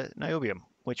niobium,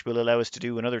 which will allow us to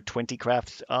do another 20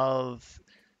 crafts of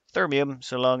thermium,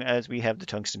 so long as we have the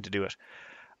tungsten to do it.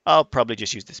 I'll probably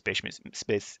just use the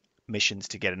space missions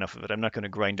to get enough of it. I'm not going to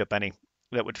grind up any.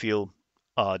 That would feel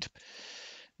odd.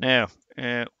 Now,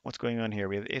 what's going on here?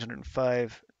 We have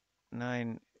 805,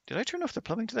 9. Did I turn off the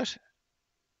plumbing to that?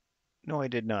 No, I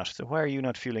did not. So why are you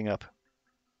not fueling up?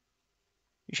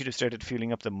 You should have started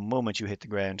fueling up the moment you hit the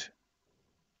ground.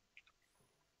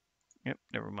 Yep,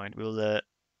 never mind. We'll at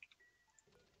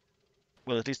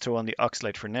least throw on the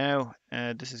oxalate for now.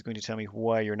 This is going to tell me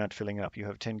why you're not filling up. You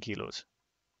have 10 kilos.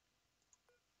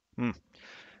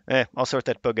 I'll sort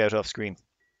that bug out off screen.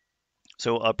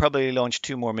 So I'll probably launch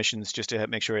 2 more missions just to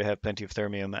make sure I have plenty of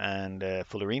thermium and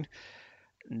fulerine.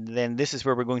 Then this is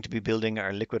where we're going to be building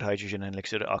our liquid hydrogen and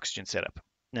liquid oxygen setup.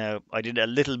 Now, I did a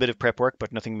little bit of prep work,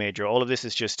 but nothing major. All of this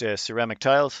is just ceramic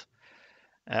tiles.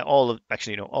 All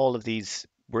of these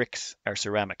bricks are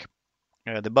ceramic.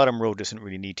 The bottom row doesn't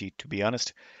really need to be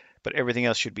honest, but everything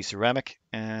else should be ceramic.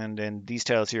 And then these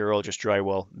tiles here are all just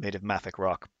drywall made of mafic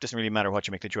rock. Doesn't really matter what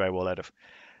you make the drywall out of.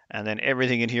 And then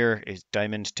everything in here is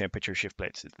diamond temperature shift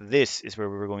plates. This is where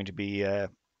we're going to be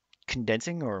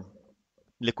condensing or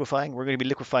liquefying. We're going to be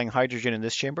liquefying hydrogen in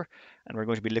this chamber, and we're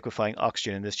going to be liquefying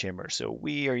oxygen in this chamber. So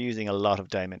we are using a lot of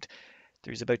diamond.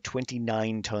 There's about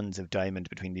 29 tons of diamond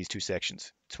between these 2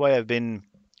 sections. That's why I've been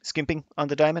skimping on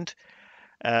the diamond,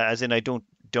 as in I don't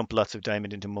dump lots of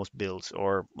diamond into most builds,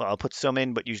 or well, I'll put some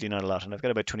in, but usually not a lot. And I've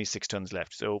got about 26 tons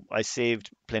left, so I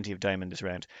saved plenty of diamond this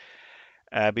round.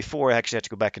 Before I actually had to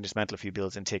go back and dismantle a few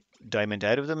builds and take diamond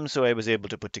out of them, so I was able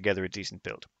to put together a decent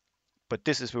build. But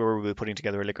this is where we'll be putting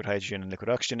together a liquid hydrogen and liquid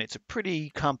oxygen. It's a pretty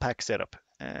compact setup.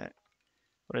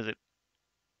 What is it?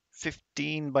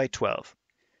 15 by 12.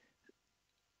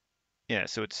 Yeah,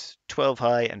 so it's 12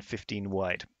 high and 15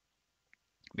 wide.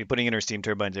 We'll be putting in our steam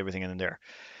turbines, everything in there.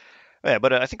 Yeah,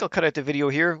 but I think I'll cut out the video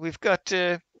here. We've got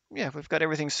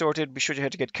everything sorted. Be sure you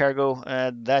had to get cargo.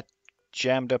 That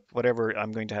jammed up whatever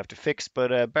I'm going to have to fix,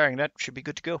 but barring that, should be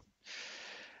good to go.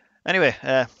 Anyway,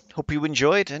 hope you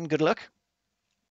enjoyed and good luck.